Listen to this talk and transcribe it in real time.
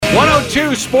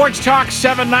102 Sports Talk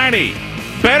 790.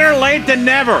 Better late than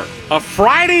never. A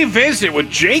Friday visit with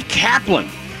Jake Kaplan.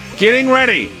 Getting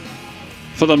ready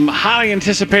for the highly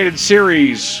anticipated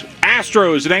series,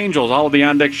 Astros and Angels. All of the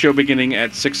On Deck show beginning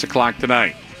at 6 o'clock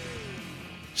tonight.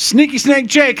 Sneaky Snake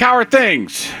Jake, how are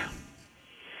things?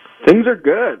 Things are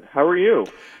good. How are you?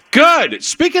 Good.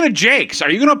 Speaking of Jake's,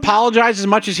 are you going to apologize as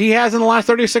much as he has in the last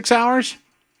 36 hours?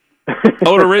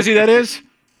 Rizzi, that is?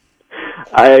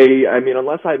 I mean,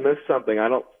 unless I missed something, I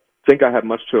don't think I have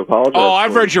much to apologize for.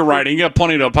 I've read your writing. You got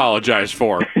plenty to apologize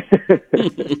for.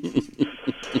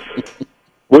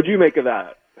 What'd you make of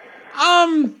that?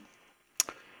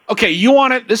 Okay, you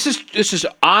want it? This is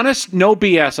honest, no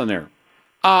BS on there.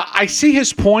 I see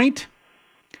his point.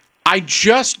 I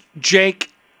just,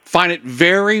 Jake, find it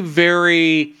very,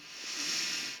 very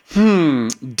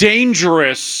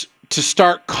dangerous to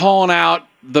start calling out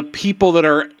the people that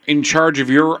are in charge of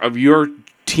your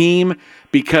team,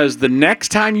 because the next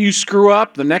time you screw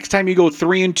up, the next time you go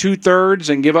 3 2/3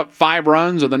 and give up 5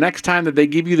 runs, or the next time that they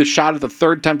give you the shot at the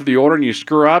third time to the order and you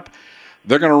screw up,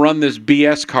 they're going to run this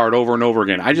BS card over and over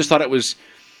again. I just thought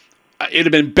it'd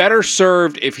have been better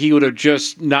served if he would have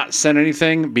just not said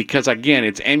anything, because, again,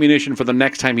 it's ammunition for the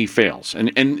next time he fails.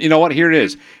 And you know what? Here it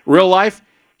is. Real life,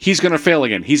 he's going to fail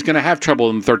again. He's going to have trouble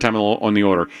in the third time on the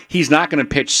order. He's not going to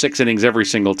pitch 6 innings every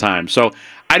single time. So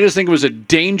I just think it was a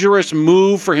dangerous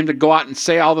move for him to go out and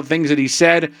say all the things that he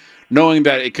said, knowing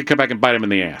that it could come back and bite him in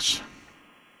the ass.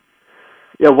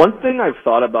 Yeah, one thing I've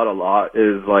thought about a lot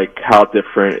is like how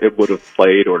different it would have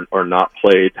played or not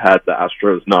played had the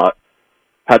Astros not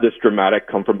had this dramatic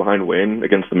come-from-behind win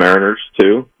against the Mariners,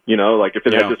 too. You know, like if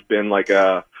it had just been like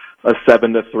a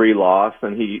 7-3 loss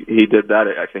and he did that,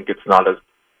 I think it's not as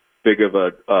big of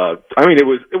a I mean, it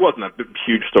wasn't a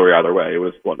huge story either way. It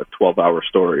was, a 12-hour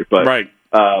story. But right.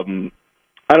 I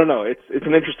don't know. It's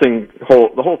an interesting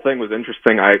the whole thing was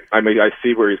interesting. I mean, I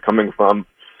see where he's coming from,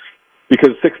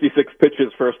 because 66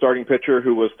 pitches for a starting pitcher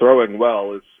who was throwing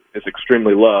well is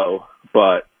extremely low.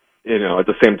 But, you know, at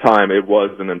the same time, it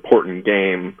was an important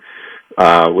game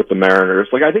with the Mariners.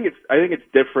 Like, I think it's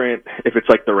different if it's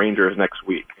like the Rangers next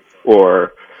week,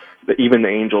 or even the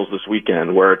Angels this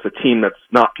weekend, where it's a team that's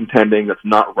not contending, that's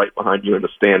not right behind you in the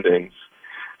standings.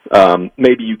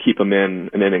 Maybe you keep them in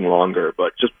an inning longer,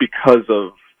 but just because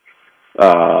of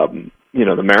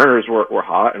the Mariners were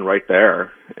hot and right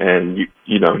there, and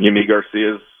you know Yimi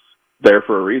Garcia's there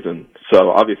for a reason. So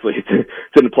obviously it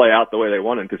didn't play out the way they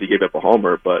wanted because he gave up a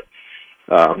homer, but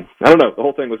I don't know. The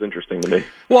whole thing was interesting to me.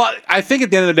 Well, I think at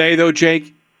the end of the day, though,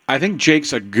 Jake, I think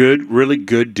Jake's a really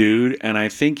good dude, and I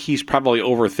think he's probably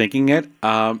overthinking it.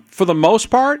 For the most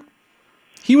part,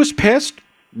 he was pissed.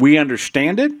 We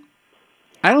understand it.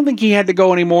 I don't think he had to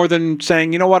go any more than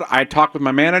saying, you know what, I talked with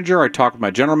my manager, I talked with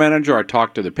my general manager, I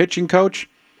talked to the pitching coach.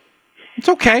 It's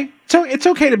okay. So it's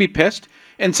okay to be pissed.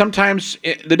 And sometimes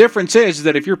the difference is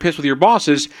that if you're pissed with your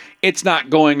bosses, it's not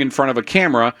going in front of a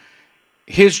camera.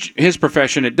 His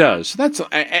profession, it does.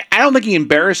 I don't think he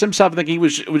embarrassed himself. I think it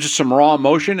was just some raw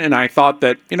emotion, and I thought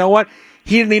that, you know what,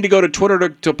 he didn't need to go to Twitter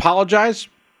to apologize,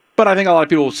 but I think a lot of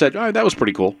people said, oh, that was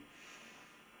pretty cool.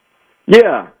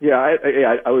 Yeah,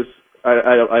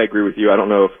 I agree with you. I don't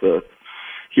know if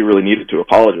he really needed to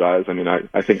apologize. I mean,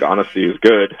 I think honesty is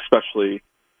good, especially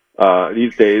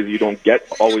these days. You don't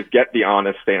always get the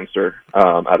honest answer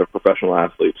out of professional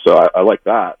athletes, so I like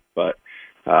that. But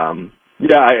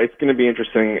it's going to be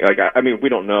interesting. Like, I mean, we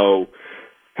don't know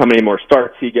how many more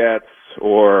starts he gets,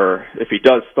 or if he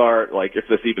does start, like if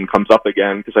this even comes up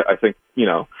again, because I think, you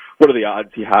know, what are the odds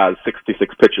he has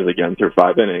 66 pitches again through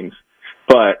 5 innings?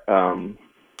 But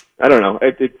I don't know.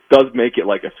 It does make it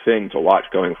like a thing to watch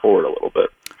going forward a little bit.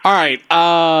 All right.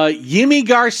 Yimi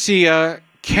Garcia,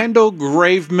 Kendall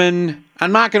Graveman.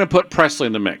 I'm not going to put Presley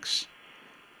in the mix.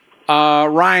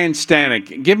 Ryan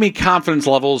Stanek. Give me confidence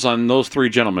levels on those 3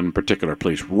 gentlemen in particular,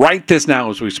 please. Write this now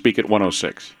as we speak at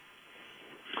 106.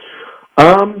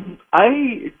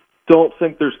 I don't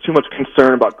think there's too much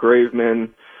concern about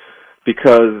Graveman,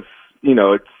 because, you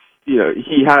know,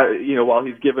 he had, you know, while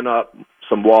he's given up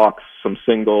some walks, some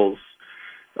singles,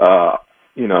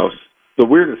 you know, the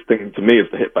weirdest thing to me is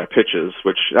the hit by pitches,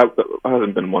 which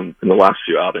hasn't been one in the last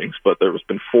few outings, but there has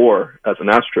been 4 as an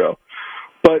Astro.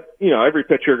 But, you know, every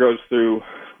pitcher goes through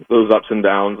those ups and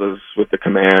downs as with the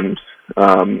command.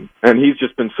 And he's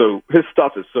just been his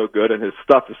stuff is so good, and his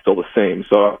stuff is still the same.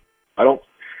 So I don't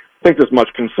think there's much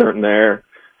concern there.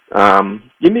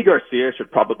 Yimi Garcia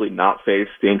should probably not face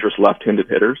dangerous left-handed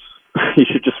hitters. He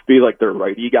should just be like their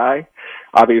righty guy.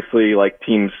 Obviously, like,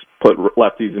 teams put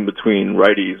lefties in between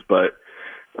righties, but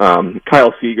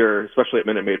Kyle Seager, especially at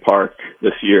Minute Maid Park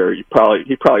this year, he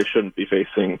probably shouldn't be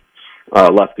facing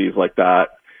lefties like that,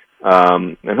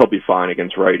 and he'll be fine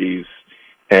against righties.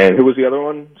 And who was the other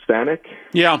one? Stanek?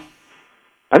 Yeah.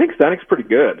 I think Stanek's pretty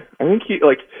good. I think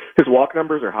his walk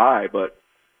numbers are high, but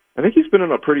I think he's been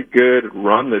on a pretty good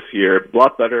run this year. A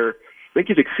lot better. I think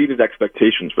he's exceeded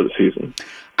expectations for the season.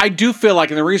 I do feel like,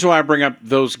 and the reason why I bring up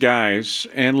those guys,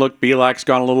 and look, Bielak's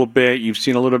gone a little bit. You've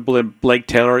seen a little bit of Blake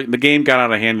Taylor. The game got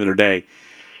out of hand the other day.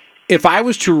 If I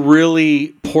was to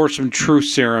really pour some truth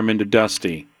serum into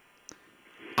Dusty,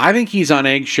 I think he's on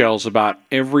eggshells about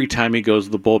every time he goes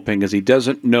to the bullpen because he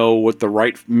doesn't know what the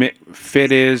right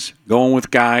fit is, going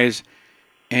with guys.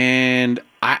 And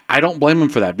I don't blame him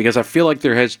for that because I feel like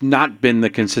there has not been the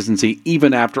consistency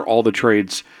even after all the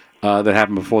trades that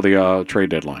happened before the trade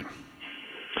deadline.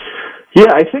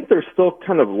 Yeah, I think they're still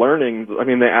kind of learning. I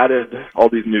mean, they added all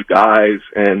these new guys,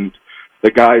 and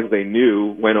the guys they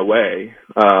knew went away.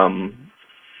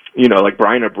 Like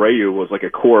Brian Abreu was like a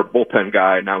core bullpen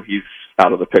guy. Now he's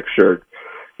out of the picture.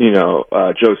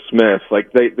 Joe Smith,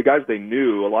 like the guys they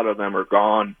knew, a lot of them are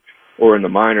gone or in the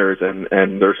minors, and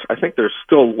I think they're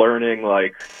still learning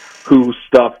like who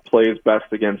stuff plays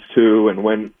best against who, and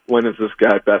when is this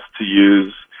guy best to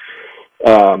use.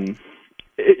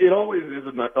 It always is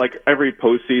like every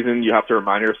postseason. You have to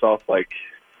remind yourself like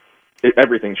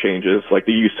everything changes. Like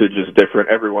the usage is different.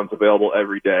 Everyone's available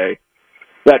every day.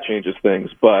 That changes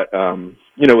things. But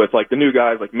with like the new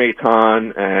guys like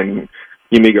Maton and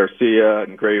Yimi Garcia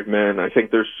and Graveman, I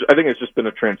think it's just been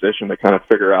a transition to kind of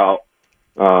figure out,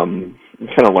 kind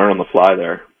of learn on the fly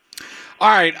there. All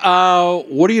right.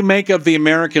 What do you make of the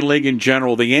American League in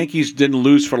general? The Yankees didn't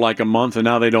lose for like a month, and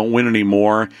now they don't win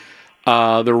anymore.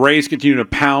 The Rays continue to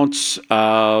pounce.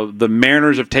 The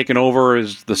Mariners have taken over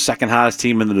as the second hottest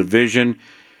team in the division.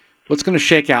 What's going to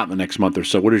shake out in the next month or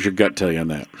so? What does your gut tell you on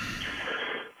that?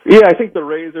 Yeah, I think the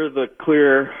Rays are the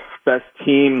clear best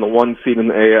team, the one seed in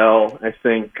the AL. I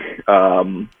think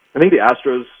the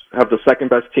Astros have the second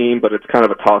best team, but it's kind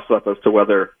of a toss-up as to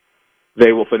whether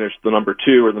they will finish the number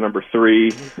 2 or the number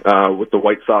 3, with the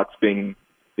White Sox being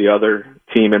the other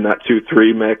team in that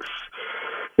 2-3 mix.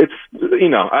 It's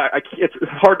it's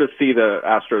hard to see the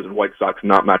Astros and White Sox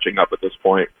not matching up at this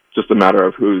point. It's just a matter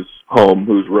of who's home,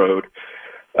 who's road.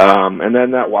 And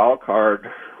then that wild card,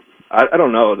 I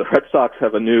don't know. The Red Sox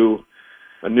have a new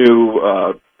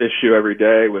issue every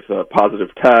day with a positive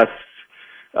test.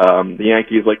 The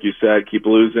Yankees, like you said, keep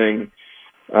losing.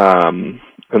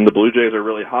 And the Blue Jays are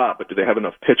really hot, but do they have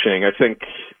enough pitching? I think,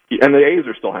 and the A's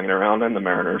are still hanging around, and the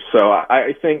Mariners. So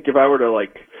I think if I were to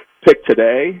pick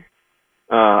today,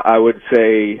 I would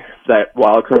say that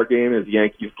wild card game is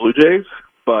Yankees Blue Jays.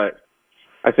 But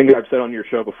I think I've said on your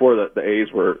show before that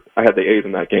I had the A's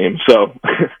in that game. So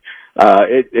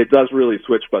it does really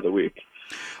switch by the week.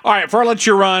 All right, before I let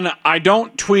you run, I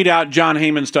don't tweet out John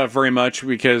Heyman stuff very much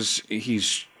because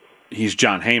he's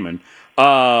John Heyman.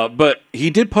 But he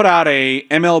did put out a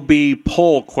MLB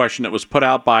poll question that was put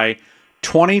out by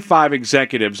 25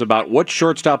 executives about what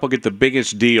shortstop will get the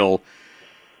biggest deal.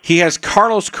 He has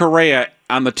Carlos Correa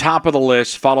on the top of the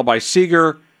list, followed by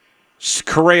Seager,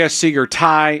 Correa, Seager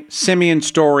tie, Simeon,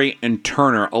 Story, and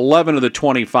Turner. 11 of the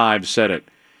 25 said it.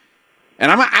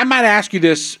 And I might ask you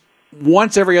this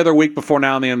once every other week before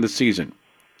now and the end of the season.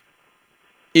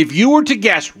 If you were to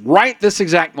guess right this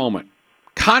exact moment,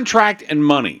 contract and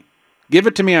money, give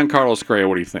it to me on Carlos Correa.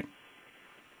 What do you think?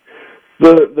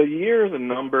 The years and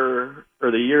number,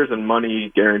 or the years and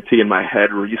money guarantee in my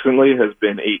head recently has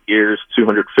been 8 years,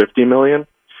 $250 million.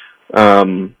 I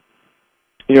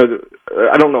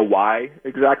don't know why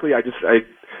exactly.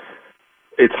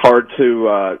 It's hard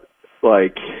to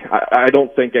I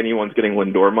don't think anyone's getting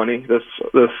Lindor money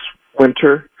this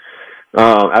winter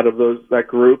out of that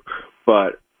group,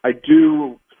 but I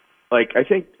do I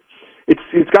think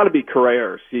it's got to be Correa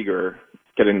or Seager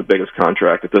getting the biggest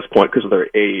contract at this point because of their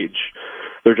age.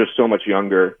 They're just so much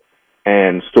younger,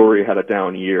 and Story had a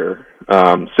down year.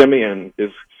 Simeon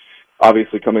is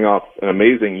obviously coming off an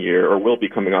amazing year, or will be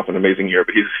coming off an amazing year,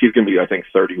 but he's going to be, I think,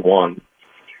 31.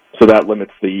 So that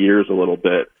limits the years a little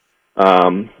bit.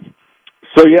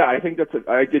 So yeah, I think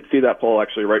I did see that poll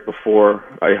actually right before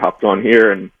I hopped on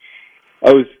here, and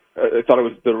I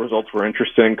thought the results were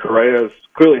interesting. Correa's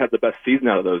clearly had the best season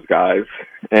out of those guys,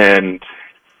 and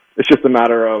it's just a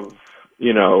matter of,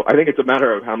 I think it's a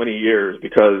matter of how many years,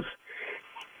 because,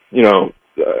 10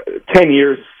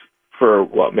 years for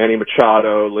Manny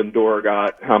Machado, Lindor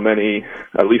got how many?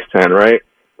 At least 10, right?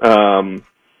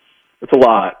 It's a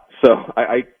lot. So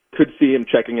I could see him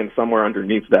checking in somewhere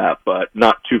underneath that, but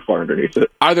not too far underneath it.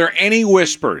 Are there any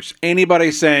whispers?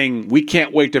 Anybody saying we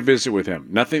can't wait to visit with him?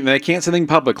 Nothing. They can't say anything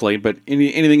publicly, but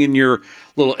anything in your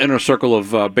little inner circle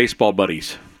of baseball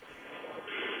buddies?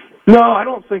 No, I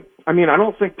don't think. I mean, I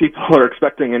don't think people are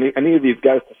expecting any of these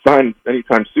guys to sign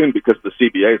anytime soon because the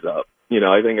CBA's up.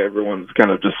 I think everyone's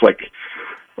kind of just like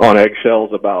on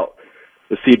eggshells about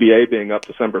the CBA being up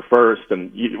December 1st,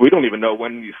 and we don't even know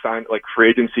when you sign. Like free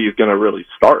agency is going to really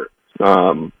start.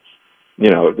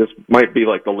 This might be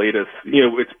like the latest.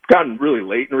 It's gotten really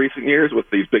late in recent years with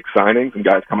these big signings and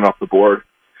guys coming off the board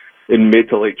in mid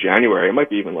to late January. It might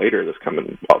be even later this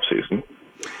coming off season.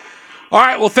 All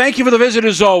right. Well, thank you for the visit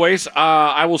as always.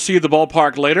 I will see you at the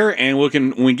ballpark later, and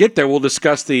when we get there, we'll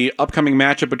discuss the upcoming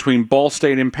matchup between Ball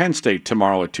State and Penn State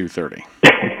tomorrow at 2:30.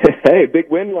 Hey, big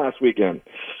win last weekend.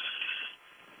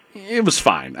 It was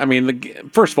fine. I mean,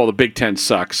 first of all, the Big Ten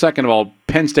sucks. Second of all,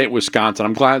 Penn State, Wisconsin.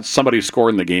 I'm glad somebody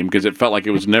scored in the game because it felt like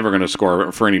it was never going to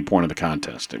score for any point of the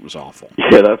contest. It was awful.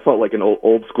 Yeah, that felt like an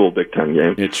old school Big Ten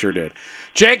game. It sure did.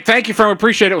 Jake, thank you,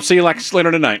 appreciate it. We'll see you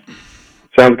later tonight.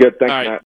 Sounds good. Thanks, Matt.